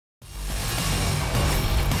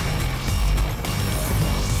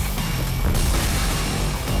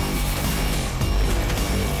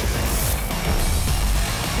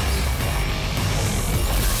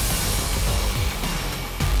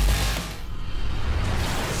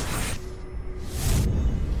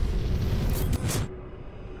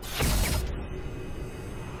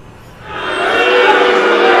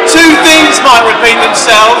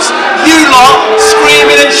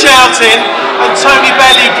and shouting and Tony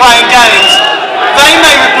Bellew playing games. They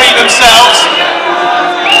may repeat themselves,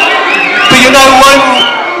 but you know what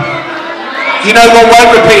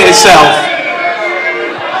won't repeat itself?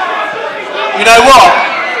 You know what?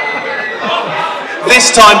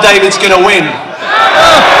 This time David's going to win.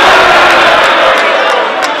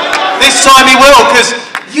 This time he will, because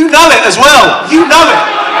you know it as well. You know it.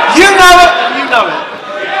 You know it. You know it.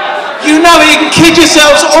 You know it. You can kid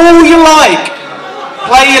yourselves all you like.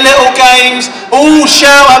 Play your little games. All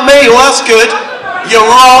shout at me. Well, that's good. You're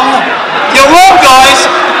wrong. You're wrong, guys.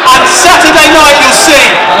 And Saturday night you'll see.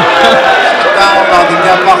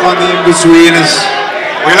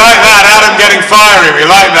 We like that. Adam getting fiery. We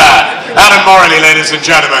like that. Adam Morley, ladies and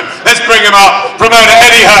gentlemen. Let's bring him up. Promoter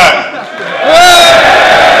Eddie Hearn.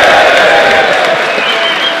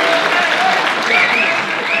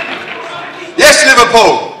 Yes,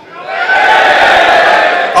 Liverpool.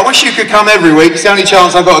 I wish you could come every week. It's the only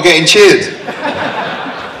chance I've got of getting cheered.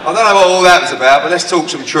 I don't know what all that was about, but let's talk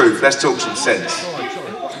some truth. Let's talk some sense.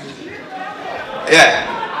 Yeah.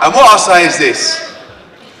 And what I say is this.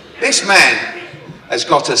 This man has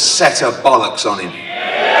got a set of bollocks on him.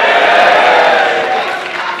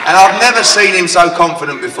 And I've never seen him so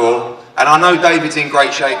confident before. And I know David's in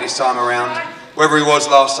great shape this time around. Whether he was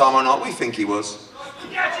last time or not, we think he was.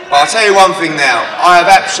 But I'll tell you one thing now. I have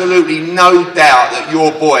absolutely no doubt that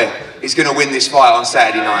your boy is going to win this fight on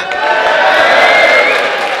Saturday night.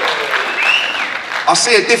 I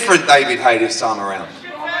see a different David Haye this time around.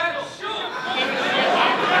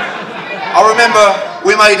 I remember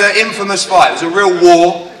we made an infamous fight. It was a real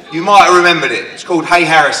war. You might have remembered it. It's called Haye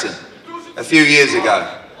Harrison a few years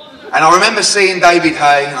ago. And I remember seeing David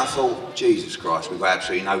Haye and I thought, Jesus Christ, we've got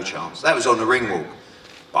absolutely no chance. That was on the ring walk.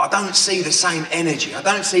 But I don't see the same energy. I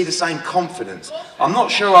don't see the same confidence. I'm not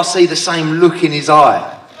sure I see the same look in his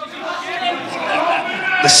eye.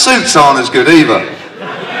 The suits aren't as good either.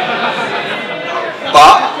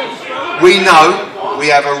 But we know we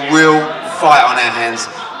have a real fight on our hands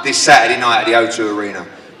this Saturday night at the O2 Arena.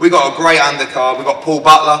 We've got a great undercard. We've got Paul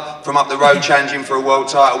Butler from up the road challenging for a world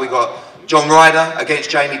title. We've got John Ryder against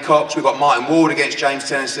Jamie Cox. We've got Martin Ward against James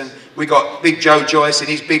Tennyson. We've got Big Joe Joyce in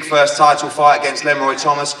his big first title fight against Leroy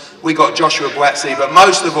Thomas. We've got Joshua Buatsi. But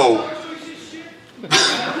most of all,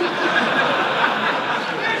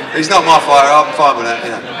 he's not my fighter. I'm fine with that,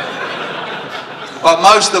 you know. But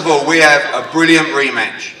most of all, we have a brilliant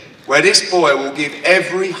rematch where this boy will give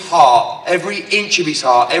every heart, every inch of his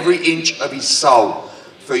heart, every inch of his soul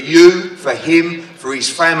for you, for him, for his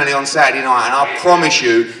family on Saturday night. And I promise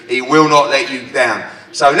you, he will not let you down.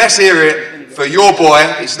 So let's hear it for your boy.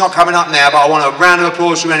 It's not coming up now, but I want a round of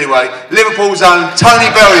applause from anyway. Liverpool's own Tony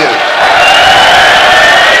Bellew.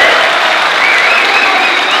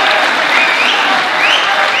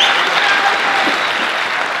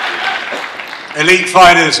 Elite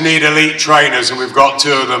fighters need elite trainers, and we've got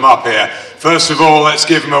two of them up here. First of all, let's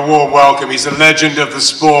give him a warm welcome. He's a legend of the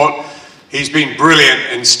sport. He's been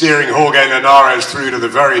brilliant in steering Jorge Linares through to the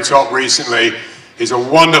very top recently. He's a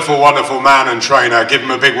wonderful, wonderful man and trainer. Give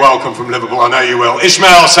him a big welcome from Liverpool. I know you will.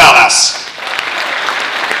 Ismael Salas.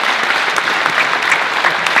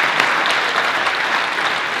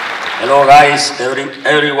 Hello guys,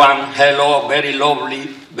 everyone. Hello, very lovely,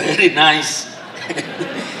 very nice.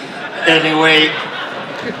 Anyway,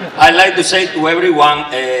 I'd like to say to everyone,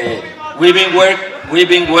 we've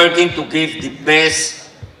been working to give the best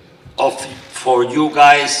for you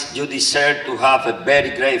guys. You deserve to have a very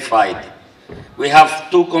great fight. We have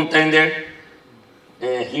two contenders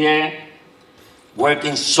here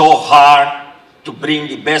working so hard to bring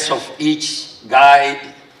the best of each guy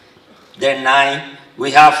their night. We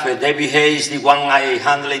have David Hayes, the one I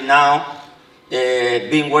handling now,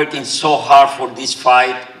 been working so hard for this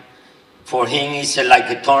fight. For him, it's like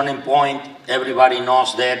a turning point. Everybody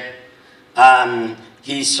knows that.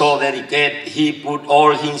 He's so dedicated. He put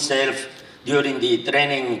all himself during the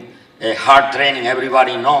training, hard training.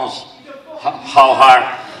 Everybody knows how hard.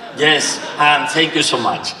 Yes, and thank you so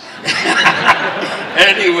much.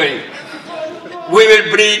 Anyway, we will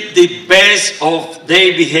bring the best of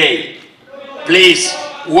David Haye. Please,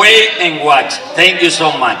 wait and watch. Thank you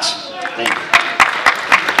so much. Thank you.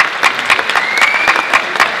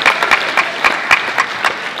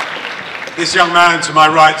 This young man to my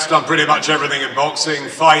right's done pretty much everything in boxing.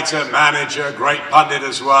 Fighter, manager, great pundit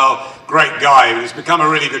as well. Great guy. He's become a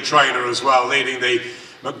really good trainer as well, leading the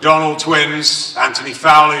McDonald twins. Anthony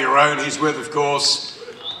Fowler, your own, he's with, of course.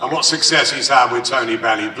 And what success he's had with Tony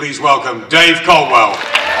Bellew. Please welcome Dave Caldwell.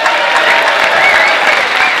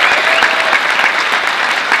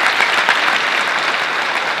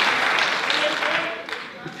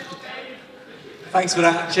 Thanks for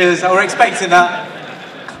that. Cheers. I was expecting that.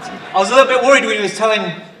 I was a little bit worried when he was telling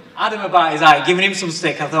Adam about his eye, giving him some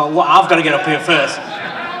stick. I thought, well, I've got to get up here first.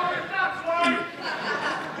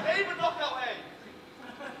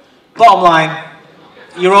 Bottom line,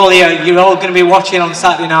 you're all here. You're all going to be watching on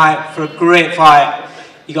Saturday night for a great fight.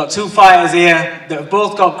 You got two fighters here that have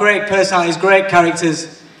both got great personalities, great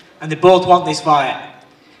characters, and they both want this fight.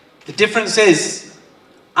 The difference is,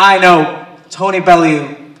 I know Tony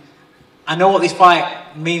Bellew. I know what this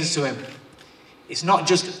fight means to him. It's not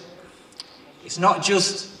just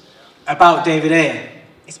about David Haye.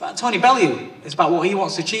 It's about Tony Bellew. It's about what he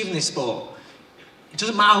wants to achieve in this sport. It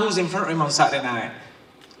doesn't matter who's in front of him on Saturday night.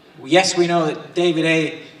 Yes, we know that David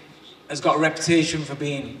Haye has got a reputation for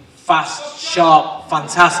being fast, sharp,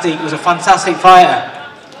 fantastic. He was a fantastic fighter.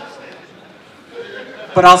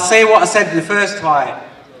 But I'll say what I said in the first fight.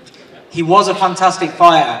 He was a fantastic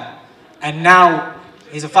fighter, and now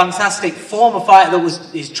he's a fantastic former fighter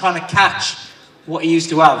that is trying to catch what he used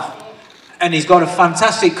to have. And he's got a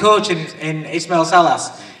fantastic coach in Ismail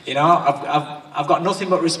Salas. You know, I've got nothing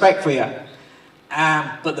but respect for you.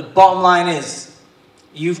 But the bottom line is,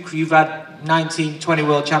 you've had 19, 20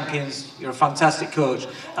 world champions. You're a fantastic coach.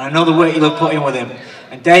 And I know the work you'll have put in with him.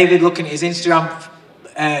 And David, looking at his Instagram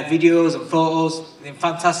videos and photos, in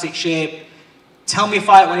fantastic shape. Tell me a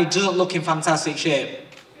fight when he doesn't look in fantastic shape.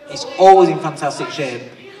 He's always in fantastic shape.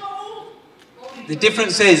 The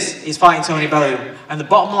difference is, he's fighting Tony Bellew. And the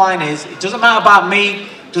bottom line is, it doesn't matter about me,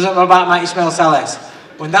 it doesn't matter about Ismail Salas.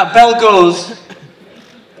 When that bell goes,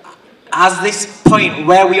 as this point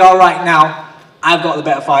where we are right now, I've got the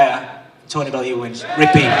better fighter. Tony Bellew wins.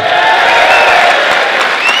 Repeat.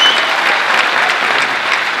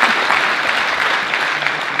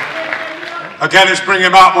 Okay, let's bring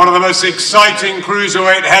him up. One of the most exciting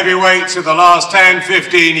cruiserweight heavyweights of the last 10,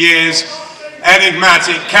 15 years.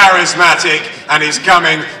 Enigmatic, charismatic, and he's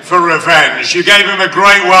coming for revenge. You gave him a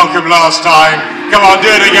great welcome last time. Come on, do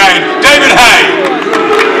it again. David Haye.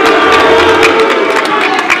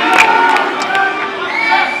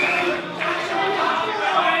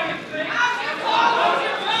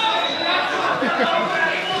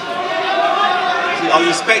 I was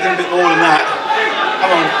expecting a bit more than that.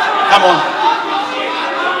 Come on, come on.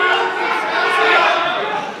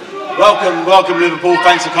 Welcome Liverpool,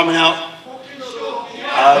 thanks for coming out.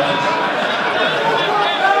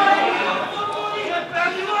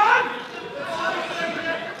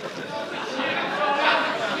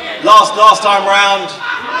 Last time round,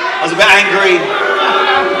 I was a bit angry.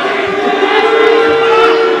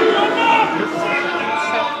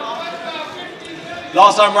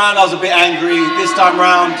 Last time round, I was a bit angry. This time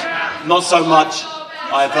round, not so much.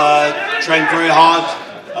 I've trained very hard.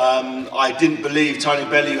 I didn't believe Tony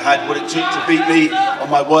Bellew had what it took to beat me on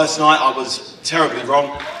my worst night. I was terribly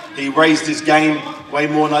wrong. He raised his game way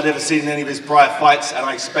more than I'd ever seen in any of his prior fights, and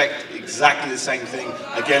I expect exactly the same thing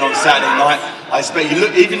again on Saturday night. I expect,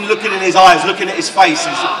 even looking in his eyes, looking at his face,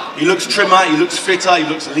 he looks trimmer, he looks fitter, he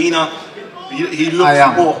looks leaner. He looks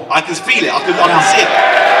more. I can feel it. I can see it.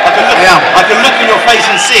 I can look in your face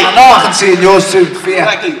and see it. I know I can see in yours too.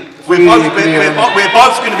 Exactly. We're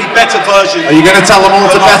both going to be better versions. Are you going to tell them all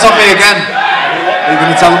to bet on me again? Are you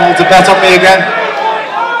going to tell them all to bet on me again?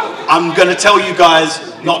 I'm going to tell you guys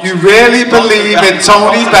not. If you really believe in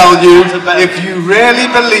Tony Bellew, if you really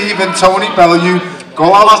believe in Tony Bellew,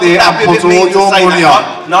 go out there and put all your money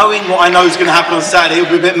on. Knowing what I know is going to happen on Saturday, it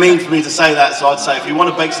would be a bit mean for me to say that. So I'd say, if you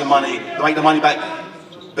want to make some money, make the money back.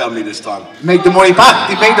 Bet on me this time. Make the money back.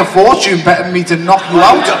 They made a fortune betting me to knock you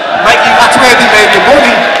out. That's where they made the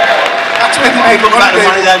money. That's where they made the money.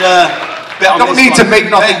 You don't need to make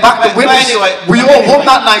nothing back. The winners, we all won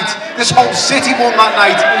that night. This whole city won that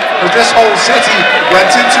night. But this whole city went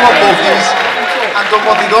into a bookies and done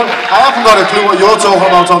what they done. I haven't got a clue what you're talking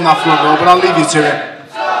about on that front row, but I'll leave you to it.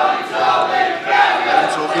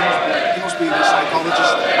 He must be the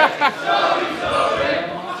psychologist.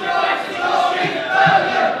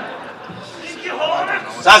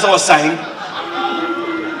 So as I was saying,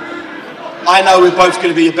 I know we're both going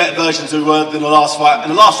to be better versions than we were than the last fight.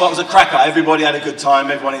 And the last fight was a cracker. Everybody had a good time.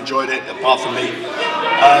 Everyone enjoyed it, apart from me.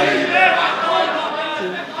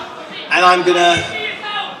 And I'm going to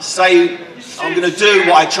say, I'm going to do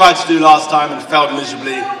what I tried to do last time and failed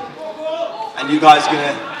miserably. And you guys are going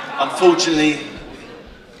to, unfortunately,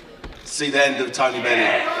 see the end of Tony Bellew.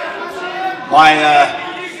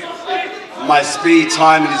 My speed,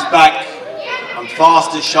 time, and his back. I'm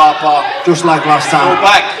faster, sharper. Just like last time. Go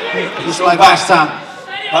back. Just like last time.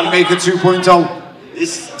 I'll make it 2.0.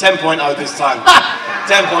 It's 10.0 this time.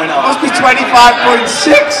 10.0. Must be 25.6.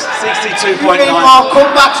 62.9. You made more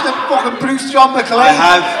comebacks than fucking Bruce John McLean. I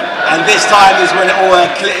have, and this time is when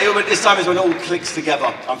it all clicks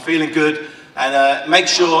together. I'm feeling good, and make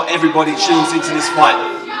sure everybody tunes into this fight.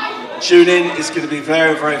 Tune in. It's going to be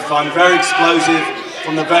very, very fun, very explosive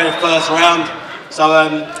from the very first round. So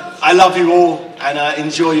I love you all, and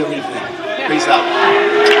enjoy your evening. Peace out.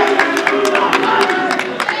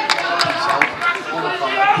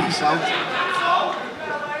 Peace out.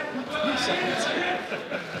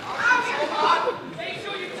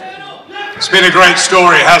 It's been a great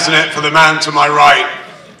story, hasn't it, for the man to my right.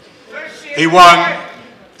 He won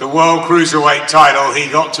the World Cruiserweight title. He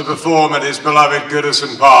got to perform at his beloved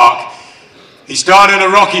Goodison Park. He starred in a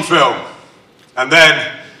Rocky film, and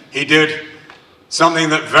then he did something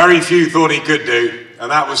that very few thought he could do, and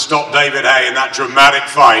that was stop David Haye in that dramatic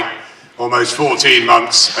fight almost 14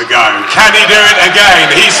 months ago. Can he do it again?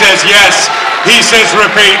 He says yes. He says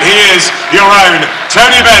repeat. He is your own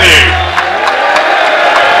Tony Bellew.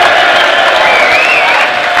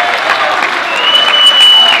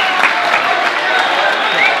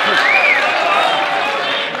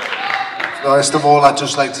 First of all, I'd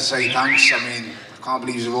just like to say thanks. I mean, I can't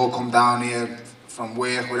believe you've all come down here from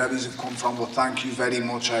work, wherever you've come from, but thank you very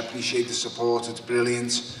much. I appreciate the support. It's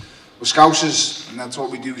brilliant. We're Scousers, and that's what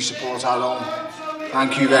we do. We support our own.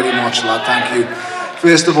 Thank you very much, lad. Thank you.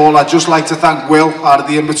 First of all, I'd just like to thank Will, out of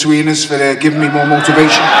the in-betweeners, for giving me more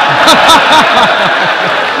motivation.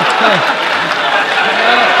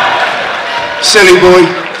 Silly boy.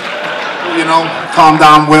 You know, calm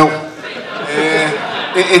down, Will.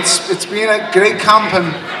 It's been a great camp,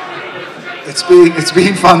 and it's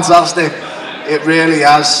been fantastic. It really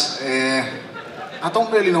has. I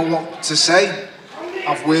don't really know what to say.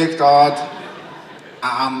 I've worked hard.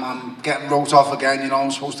 I'm getting wrote off again. You know,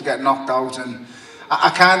 I'm supposed to get knocked out, and I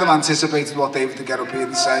kind of anticipated what David to get up here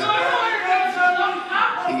and say.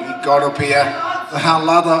 He got up here.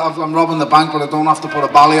 Lad, I'm robbing the bank, but I don't have to put a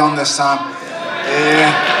bally on this time.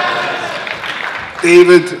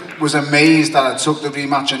 David was amazed that I took the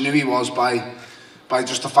rematch. I knew he was by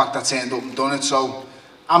just the fact that I turned up and done it. So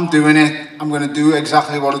I'm doing it. I'm going to do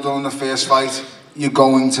exactly what I done in the first fight. You're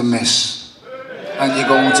going to miss, and you're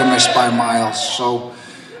going to miss by miles. So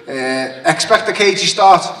expect a cagey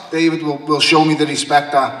start. David will show me the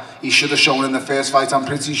respect that he should have shown in the first fight. I'm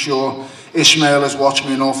pretty sure Ishmael has watched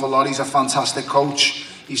me an awful lot. He's a fantastic coach.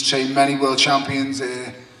 He's trained many world champions.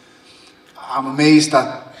 I'm amazed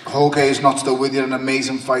that Jorge is not still with you, an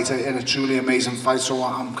amazing fighter in a truly amazing fight. So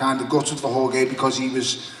I'm kind of gutted for Jorge because he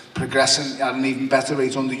was progressing at an even better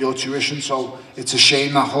rate under your tuition. So it's a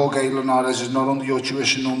shame that Jorge Linares is not under your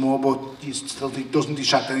tuition no more, but he doesn't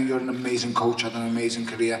detract anything. You're an amazing coach, had an amazing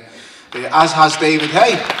career, as has David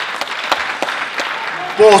Haye.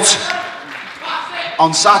 But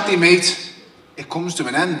on Saturday, mate, it comes to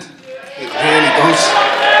an end. It really does.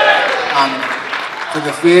 And for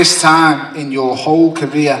the first time in your whole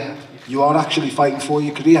career, you are actually fighting for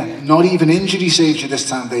your career. Not even injury saves you this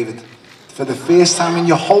time, David. For the first time in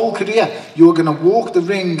your whole career, you're going to walk the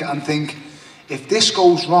ring and think, if this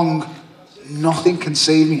goes wrong, nothing can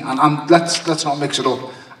save me. And let's not mix it up.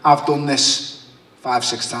 I've done this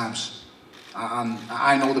 5-6 times. And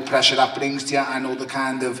I know the pressure that brings to you. I know the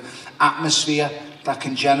kind of atmosphere that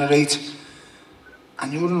can generate.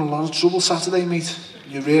 And you're in a lot of trouble Saturday, mate.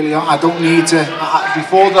 You really are. I don't need to.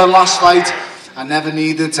 Before the last fight, I never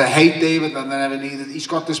needed to hate David, and I never needed. He's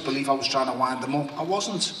got this belief I was trying to wind him up. I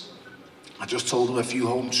wasn't. I just told him a few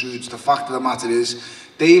home truths. The fact of the matter is,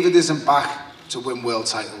 David isn't back to win world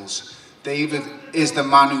titles. David is the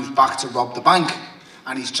man who's back to rob the bank,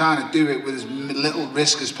 and he's trying to do it with as little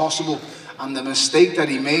risk as possible. And the mistake that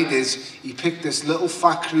he made is he picked this little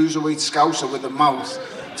fat cruiserweight scouser with a mouth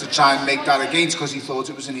to try and make that against, because he thought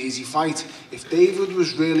it was an easy fight. If David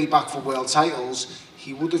was really back for world titles,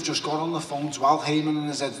 he would have just got on the phone to Al Heyman and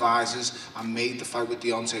his advisors and made the fight with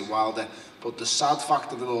Deontay Wilder. But the sad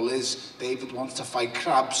fact of it all is, David wants to fight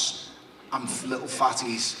crabs and little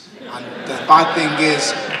fatties. And the bad thing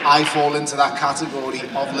is, I fall into that category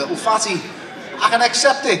of little fatty. I can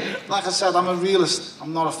accept it. Like I said, I'm a realist.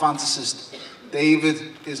 I'm not a fantasist.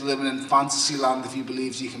 David is living in fantasy land if he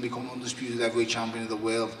believes he can become undisputed heavyweight champion of the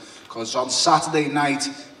world. Because on Saturday night,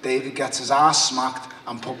 David gets his ass smacked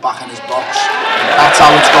and put back in his box. And that's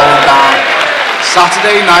how it's going down.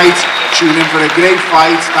 Saturday night, tune in for a great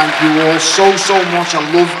fight. Thank you all so much. I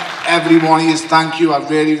love every one of you. Thank you. I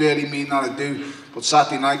really mean that, I do. But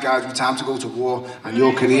Saturday night, guys, it's time to go to war. And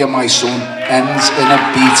your career, my son, ends in a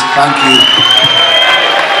beat. Thank you.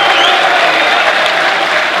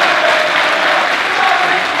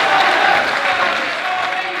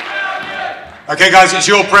 Okay guys, it's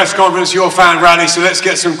your press conference, your fan rally, so let's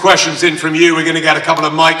get some questions in from you. We're going to get a couple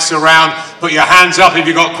of mics around. Put your hands up if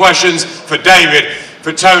you've got questions for David,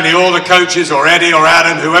 for Tony, all the coaches, or Eddie, or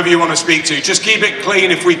Adam, whoever you want to speak to. Just keep it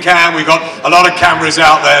clean if we can. We've got a lot of cameras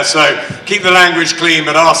out there, so keep the language clean,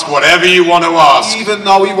 but ask whatever you want to ask. Even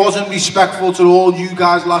though he wasn't respectful to all you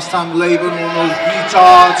guys last time, laboring all those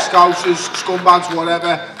retards, scousers, scumbags,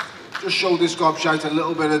 whatever, just show this gobshite a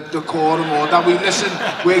little bit of decorum, or that we listen,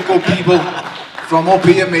 we're good people. From up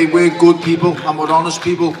here, mate, we're good people, and we're honest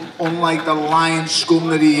people, unlike the lying scum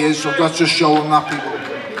that he is, so let's just show him that, people.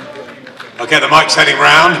 Okay, the mic's heading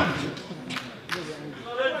round.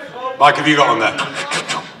 Mike, have you got one there?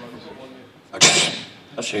 Okay.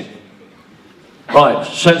 That's it. Right,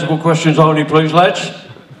 sensible questions only, please, lads.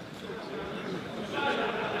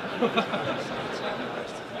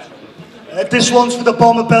 This one's for the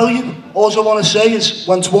bomber Bellew. All I want to say is,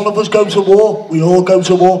 once one of us go to war, we all go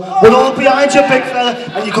to war. We're all behind you, big fella,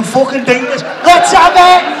 and you can fucking ding this. Let's have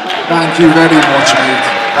it! Thank you very much, mate.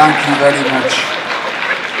 Thank you very much.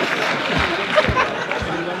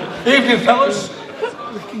 Evening, fellas.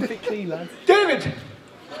 David,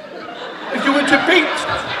 if you were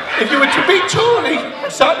to beat Tony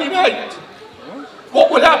Saturday night, what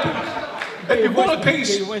would happen? If you won a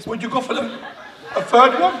piece, would you go for a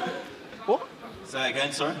third one? What? Say that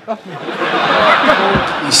again, sorry.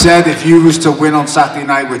 He said if you was to win on Saturday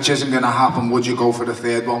night, which isn't going to happen, would you go for the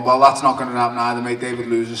third one? Well, that's not going to happen either, mate. David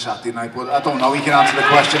loses Saturday night, but I don't know. He can answer the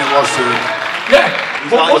question. It was to him.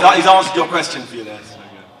 Yeah, he's answered your question for you there. So,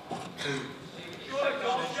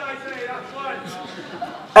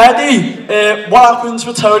 Eddie, what happens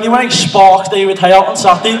for Tony when he sparks David Hay out on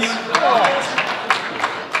Saturday?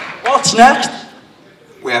 What's next?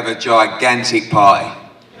 We have a gigantic party.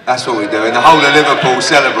 That's what we do, and the whole of Liverpool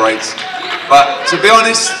celebrates. But to be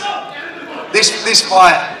honest, this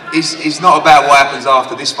fight is not about what happens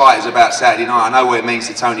after. This fight is about Saturday night. I know what it means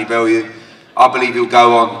to Tony Bellew. I believe he'll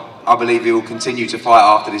go on. I believe he will continue to fight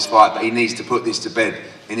after this fight, but he needs to put this to bed.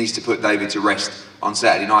 He needs to put David to rest on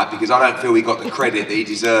Saturday night, because I don't feel he got the credit that he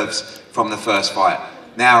deserves from the first fight.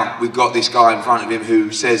 Now we've got this guy in front of him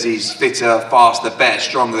who says he's fitter, faster, better,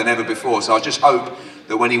 stronger than ever before. So I just hope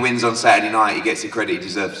that when he wins on Saturday night, he gets the credit he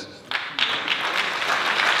deserves.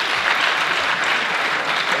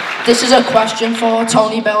 This is a question for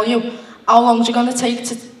Tony Bellew. How long is it going to take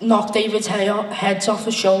to knock David's heads off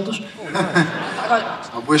his shoulders?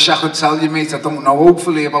 I wish I could tell you, mate. I don't know.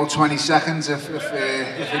 Hopefully about 20 seconds if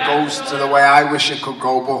it goes to the way I wish it could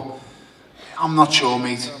go, but I'm not sure,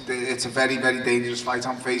 mate. It's a very, very dangerous fight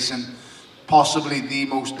I'm facing. Possibly the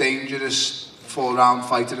most dangerous 4-round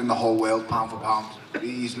fighter in the whole world, pound for pound.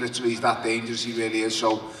 He's that dangerous, he really is.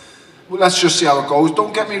 So well, let's just see how it goes.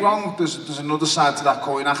 Don't get me wrong, there's another side to that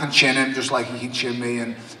coin. I can chin him just like he can chin me,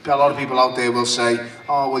 and a lot of people out there will say,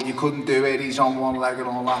 oh, well, you couldn't do it, he's on one leg and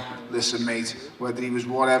all that. Listen, mate, whether he was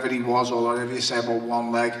whatever he was or whatever you say about one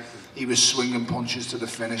leg, he was swinging punches to the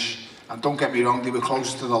finish. And don't get me wrong, they were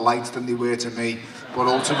closer to the light than they were to me, but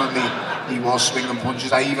ultimately he was swinging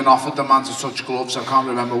punches. I even offered the man to touch gloves. I can't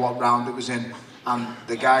remember what round it was in, and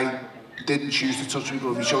the guy didn't choose to touch me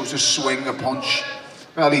glove. He chose to swing a punch.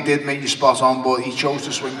 Well, he did make you spot on, but he chose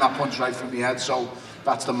to swing that punch right from the head. So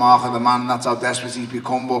that's the mark of the man. That's how desperate he's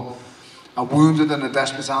become. But a wounded and a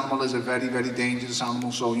desperate animal is a very, very dangerous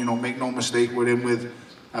animal. So, you know, make no mistake, we're in with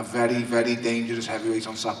a very, very dangerous heavyweight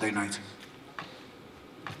on Saturday night.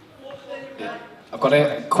 I've got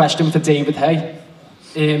a question for David Hay.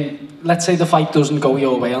 Let's say the fight doesn't go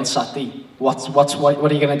your way on Saturday. What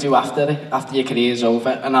are you going to do after it, after your career's over?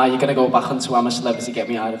 And are you going to go back into I'm a Celebrity, get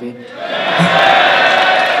me out of here?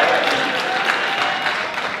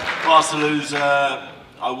 If to lose,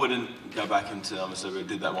 I wouldn't go back into I'm a Celebrity. I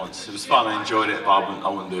did that once. It was fun, I enjoyed it, but I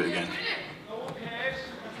wouldn't do it again.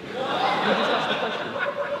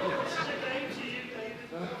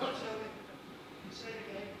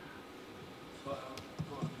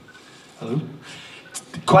 Hello.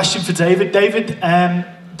 Question for David. David,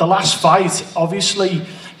 the last fight, obviously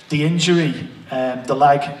the injury, the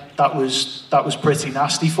leg, that was pretty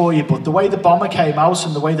nasty for you, but the way the bomber came out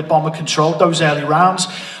and the way the bomber controlled those early rounds,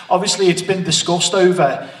 obviously it's been discussed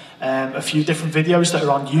over a few different videos that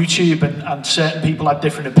are on YouTube, and certain people had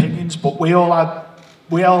different opinions, but we all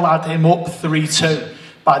had him up 3-2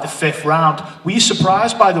 by the 5th round. Were you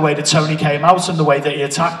surprised by the way that Tony came out and the way that he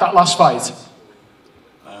attacked that last fight?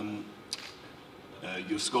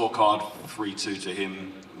 Your scorecard 3-2 to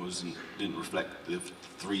him didn't reflect the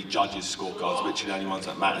 3 judges' scorecards, which are the only ones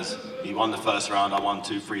that matters. He won the first round, I won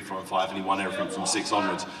 2, 3, 4 and 5, and he won everything from 6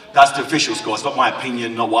 onwards. That's the official score. It's not my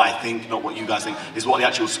opinion, not what I think, not what you guys think. It's what the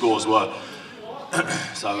actual scores were.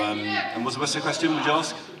 So, and what's the question? Would you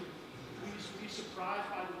ask?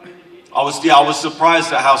 I was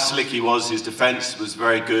surprised at how slick he was. His defence was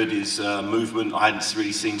very good. His movement, I hadn't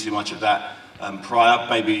really seen too much of that prior.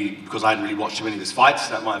 Maybe because I hadn't really watched too many of his fights,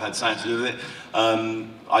 that might have had something to do with it.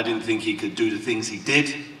 I didn't think he could do the things he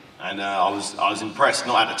did, and I was impressed.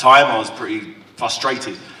 Not at the time. I was pretty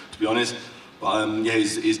frustrated, to be honest. But yeah,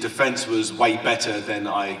 his defence was way better than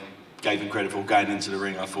I gave him credit for going into the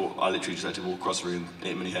ring. I thought I literally just had to walk across the ring,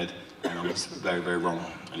 hit him in the head, and I was very, very wrong,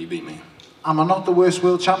 and he beat me. Am I not the worst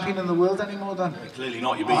world champion in the world anymore then? Clearly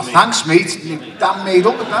not, you beat me. Thanks, mate. You're damn made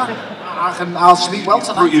up with that. I'll sleep well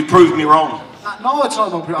tonight. You've proved me wrong. No, it's not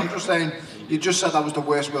about I'm just saying, you just said I was the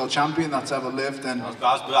worst world champion that's ever lived. And that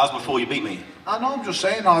was before you beat me. I know, I'm just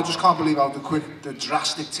saying, I just can't believe how the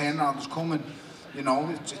drastic turnaround is coming. You know,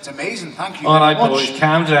 it's amazing. Thank you All very right, much. boys,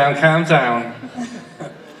 calm down, calm down.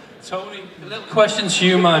 Tony, a little question to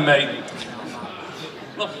you, my mate.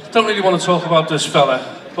 Look, don't really want to talk about this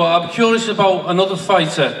fella, but I'm curious about another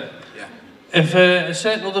fighter. Yeah. If a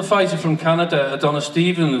certain other fighter from Canada, Adonis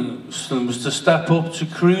Stevenson, was to step up to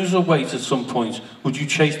cruiserweight at some point, would you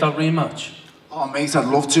chase that rematch? Oh, mate, I'd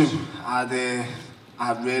love to.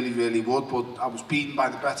 I really, really would, but I was beaten by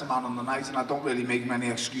the better man on the night, and I don't really make many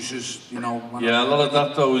excuses, you know. Yeah, a lot of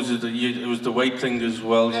that, though, it was the weight thing as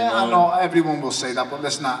well, yeah, you know. I know, everyone will say that, but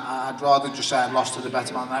listen, I'd rather just say I lost to the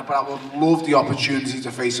better man tonight, but I would love the opportunity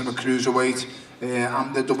to face him at cruiserweight.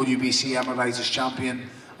 I'm the WBC Emeritus champion,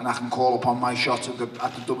 and I can call upon my shot at the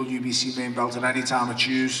WBC main belt at any time I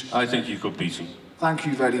choose. I think you could beat him. Thank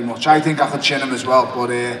you very much. I think I could chin him as well, but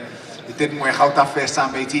it didn't work out that first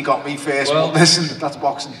time, mate. He got me first, well, but listen, that's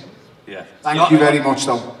boxing. Yeah. Thank you very much,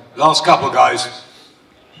 though. Last couple, guys.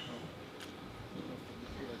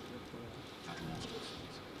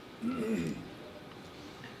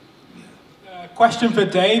 Question for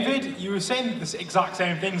David. You were saying the exact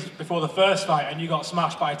same things before the first fight and you got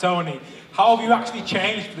smashed by Tony. How have you actually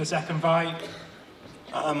changed for the second fight?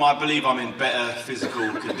 I believe I'm in better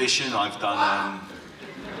physical condition. I've done...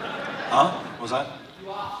 Huh? What was that?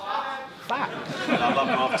 Fat. I love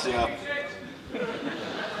boxing.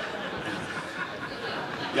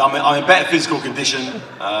 Yeah, I'm in better physical condition,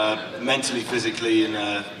 mentally, physically, in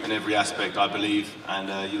every aspect, I believe,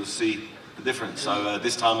 and you'll see the difference. So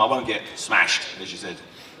this time I won't get smashed, as you said.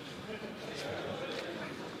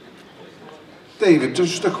 David,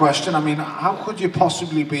 just a question. I mean, how could you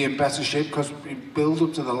possibly be in better shape? Because in build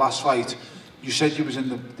up to the last fight, you said you was in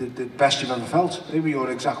the best you've ever felt. They were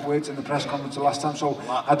your exact words in the press conference the last time. So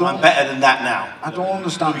I'm better than that now. I don't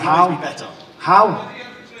understand you how. Be better. How?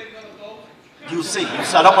 You'll see.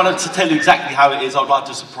 I don't want to tell you exactly how it is. I'd like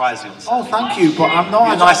to surprise you. Oh, thank you. But I'm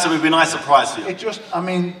not. It would be a nice surprise for you. It just, I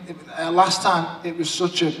mean, last time it was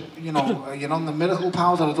such a, you know, the miracle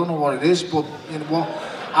powder. I don't know what it is, but you know what?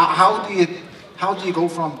 How do you go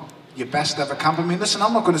from your best ever camp? I mean, listen,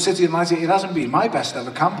 I'm not going to sit here and lie to you. It hasn't been my best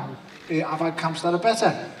ever camp. I've had camps that are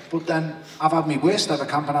better, but then I've had my worst ever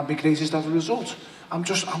camp and I've my craziest ever result. I'm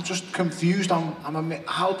just confused.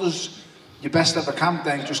 How does your best ever camp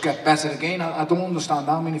then just get better again? I don't understand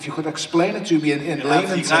that. I mean, if you could explain it to me in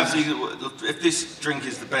layman's terms. If this drink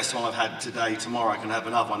is the best one I've had today, tomorrow I can have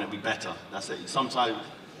another one, it'll be better. That's it. Sometimes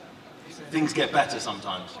things get better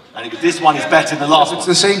sometimes. And if this one is better than the last one. If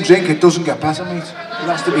it's the same drink, it doesn't get better, mate. It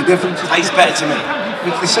has to be different. It tastes better to me.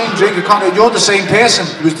 It's the same drink, you're the same person.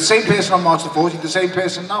 You was the same person on March the 4th, you're the same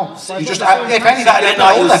person now. You just, if anything, Saturday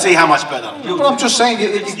night you'll see how much better. But I'm just saying...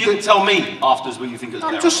 You can tell me afterwards what you think it's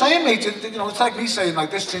better. I'm just saying, mate, you know, it's like me saying, like,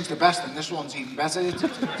 this drink's the best and this one's even better.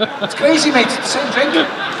 It's crazy, mate, it's the same drink.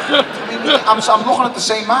 I mean, I'm looking at the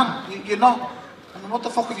same man. You're not... I mean, what the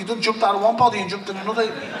fuck have you done? Jumped out of one body and jumped in another?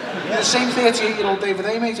 You're the same 38-year-old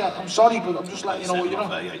David-HAYE, mate. I'm sorry, but I'm just like, you know what, you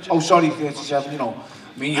know... Oh, sorry, 37, you know.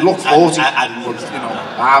 I mean, you look 40, but, you know,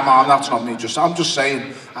 man, that's not me. I'm just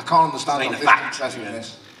saying, I can't understand how interesting it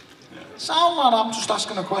is. So, man, I'm just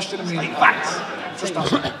asking a question. I mean, facts. Just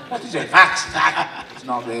asking. What is it? Facts. It's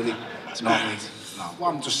not really. It's not me. No, well,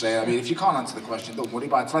 I'm just saying. I mean, if you can't answer the question, don't worry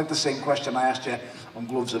about it. It's like the same question I asked you on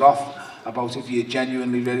Gloves It Off about if you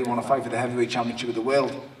genuinely really want to fight for the heavyweight championship of the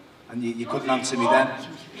world, and you couldn't answer me then.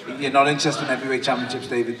 You're not interested in heavyweight championships,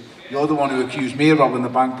 David. You're the one who accused me of robbing the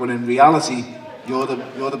bank, but in reality, you're the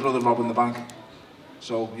brother robbing the bank.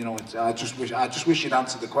 So, you know, I just wish you'd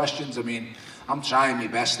answer the questions. I mean, I'm trying my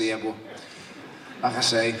best here, but like I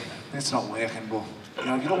say, it's not working. But you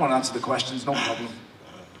know, if you don't want to answer the questions, no problem.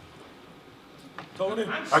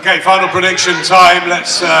 Okay, final prediction time.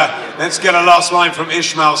 Let's get a last line from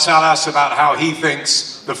Ismail Salas about how he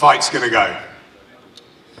thinks the fight's going to go.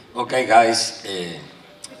 Okay, guys.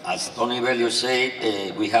 as Tony Bellew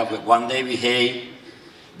said, we have one BELLEW-HAYE,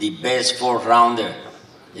 the best 4th rounder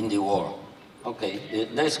in the world. Okay,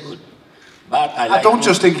 that's good. But I don't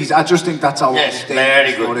just think he's. I just think that's how. Yes,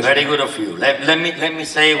 very good of you. Let me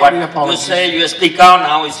say what you say. You speak out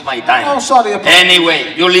now. It's my time. Oh, sorry.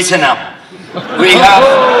 Anyway, you listen up. We have.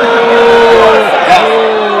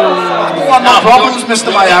 No problems,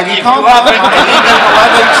 Mr. Miyagi. If you have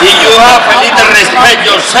a little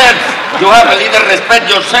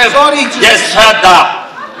respect yourself, Sorry, just shut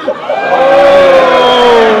up.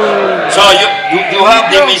 So you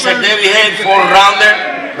have the Mr. BELLEW-HAYE 4th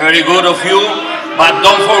rounder. Very good of you, but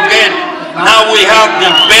don't forget, now we have the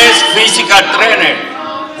best physical trainer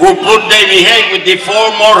who put BELLEW-HAYE with the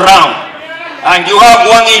 4 more round. And you have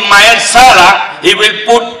one in Mael Sala, he will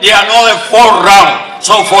put the another 4 round.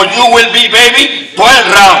 So for you will be, baby, 12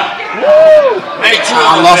 round. Make sure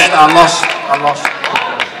I lost.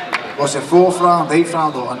 Was it 4th round, 8th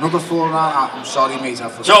round, or another 4 round? I'm sorry, mate. So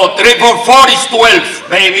 3 for 4 is 12,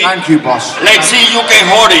 baby. Thank you, boss. Let's see you can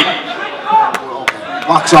hold it.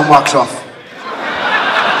 Wax on, wax off.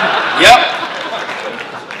 Yep.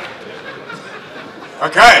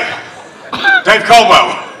 Okay. Dave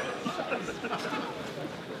Caldwell.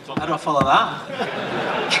 How do I follow that?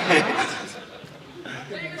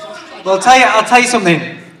 Well, I'll tell you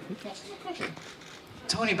something.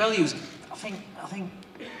 Tony Bellew's, I think, I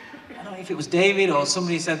don't know if it was David or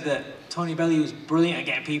somebody said that Tony Bellew was brilliant at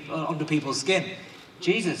getting people under people's skin.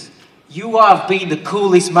 Jesus, you have been the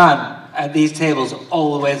coolest man at these tables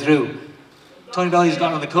all the way through. Tony Bellew's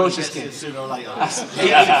got on the coach's skin. Sooner or later. You must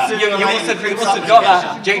have got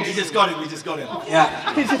that. We just got it.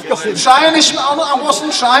 Yeah. Trying this, I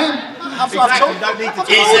wasn't trying.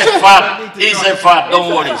 He's a fat,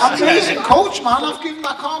 don't worry. I'm an amazing coach, man. I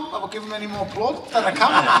can't give him any more blood than I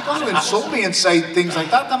can. I'm going to insult me and say things like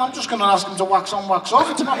that, then I'm just going to ask him to wax on, wax off.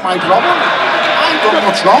 It's not my problem. I ain't done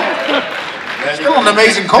much wrong. Still an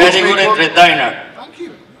amazing coach. Very good entertainer. Thank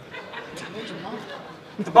you.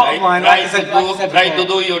 The bottom line, try to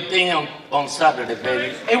do your thing on Saturday,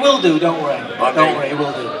 baby. It will do, don't worry. Okay. Don't worry, it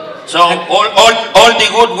will do. So all the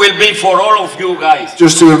good will be for all of you guys.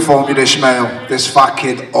 Just to inform you, Ishmael, this fat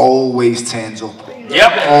kid always turns up.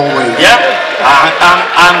 Yep. Always. Yep.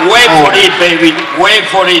 And wait for it, baby. Wait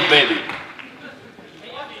for it, baby.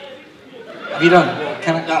 Have you done?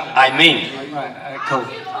 Can I? I mean. Right, cool.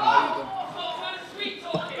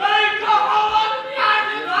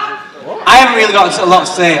 I haven't really got a lot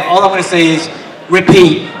to say. All I'm going to say is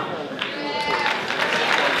repeat.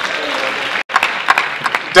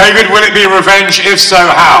 David, will it be revenge? If so,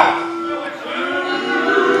 how?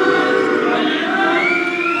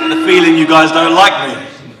 The feeling you guys don't like me.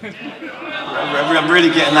 I'm really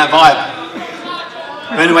getting that vibe.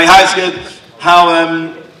 But anyway, how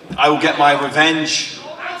I will get my revenge.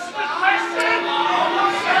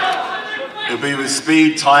 It'll be with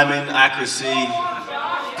speed, timing, accuracy,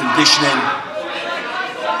 conditioning.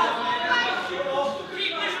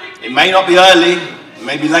 It may not be early, it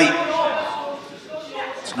may be late.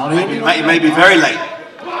 It's not early. It may be very late.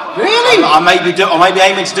 Really? I may be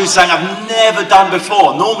aiming to do something I've never done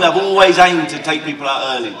before. Normally I've always aimed to take people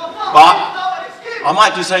out early. But I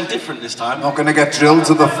might do something different this time. Not going to get drilled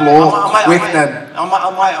to the floor quick then. I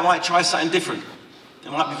might try something different.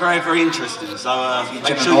 It might be very, very interesting. So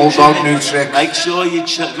make sure you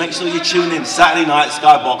tune in Saturday night,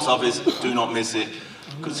 Skybox Office. Do not miss it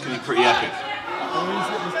because it's going to be pretty epic.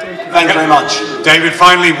 Thank you very much. David,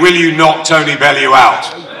 finally, will you knock Tony Bellew out?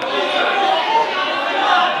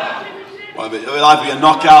 Well, it'll either be a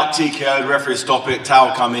knockout, TKO, the referee stop it,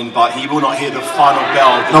 towel come in, but he will not hear the final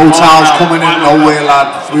bell. No towels coming in nowhere,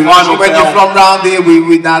 lad. When you're from round here,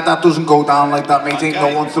 that doesn't go down like that, mate. Ain't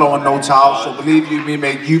no one throwing no towels. So believe you me,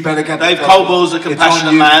 mate, you better get Dave Caldwell's a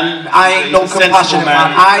compassionate man. I ain't no compassionate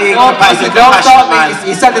man. Don't stop me.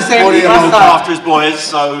 You said the same thing last time. After his boys,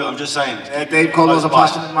 so I'm just saying. Dave Caldwell's a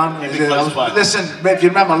passionate man. Listen, if you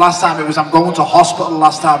remember last time, it was I'm going to hospital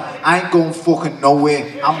last time. I ain't going fucking nowhere.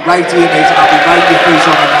 I'm right here, mate. I'll be right in your face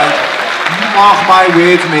on the night. You mark my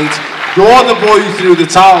words, mate. You're the boy who threw the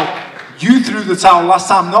towel. You threw the towel last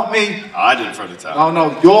time, not me. I didn't throw the towel.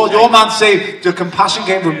 No, your man saved. The compassion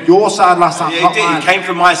came from your side last time, yeah, not mine. It came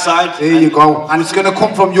from my side. There you go. And it's going to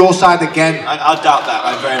come from your side again. I doubt that.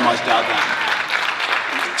 I very much doubt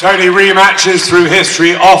that. Tony, rematches through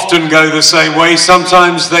history often go the same way.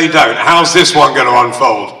 Sometimes they don't. How's this one going to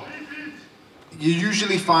unfold? You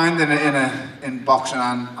usually find in boxing,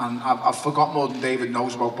 and I've forgot more than David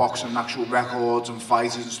knows about boxing and actual records and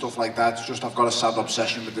fighters and stuff like that. It's just I've got a sad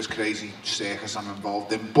obsession with this crazy circus I'm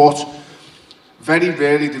involved in. But very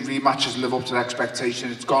rarely the rematches live up to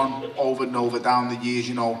expectation. It's gone over and over down the years,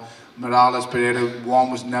 you know. Morales Pereira, one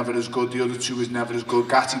was never as good, the other two was never as good.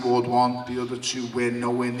 Gatti Ward won, the other two were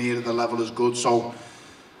nowhere near the level as good. So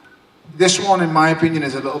this one, in my opinion,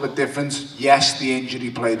 is a little bit different. Yes, the injury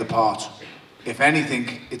played a part. If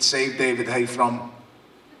anything, it saved David Haye from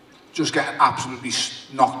just getting absolutely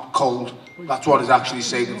knocked cold. That's what it's actually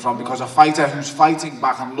saved him from, because a fighter who's fighting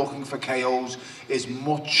back and looking for KOs is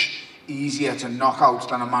much easier to knock out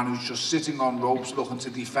than a man who's just sitting on ropes looking to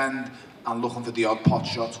defend and looking for the odd pot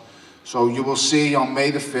shot. So you will see on May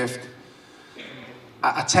the 5th,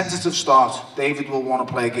 a tentative start. David will want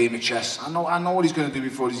to play a game of chess. I know what he's going to do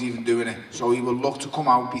before he's even doing it. So he will look to come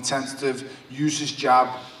out, be tentative, use his jab,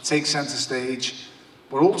 take centre stage.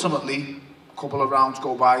 But ultimately, a couple of rounds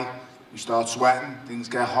go by, we start sweating, things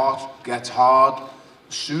get hot, gets hard.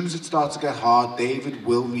 As soon as it starts to get hard, David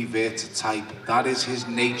will revert to type. That is his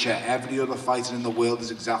nature. Every other fighter in the world is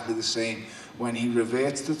exactly the same. When he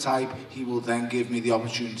reverts to type, he will then give me the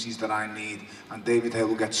opportunities that I need. And David Haye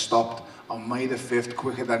will get stopped on May the 5th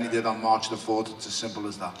quicker than he did on March the 4th. It's as simple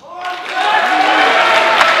as that.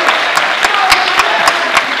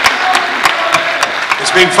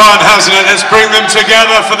 It's been fun, hasn't it? Let's bring them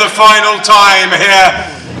together for the final time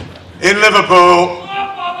here in Liverpool.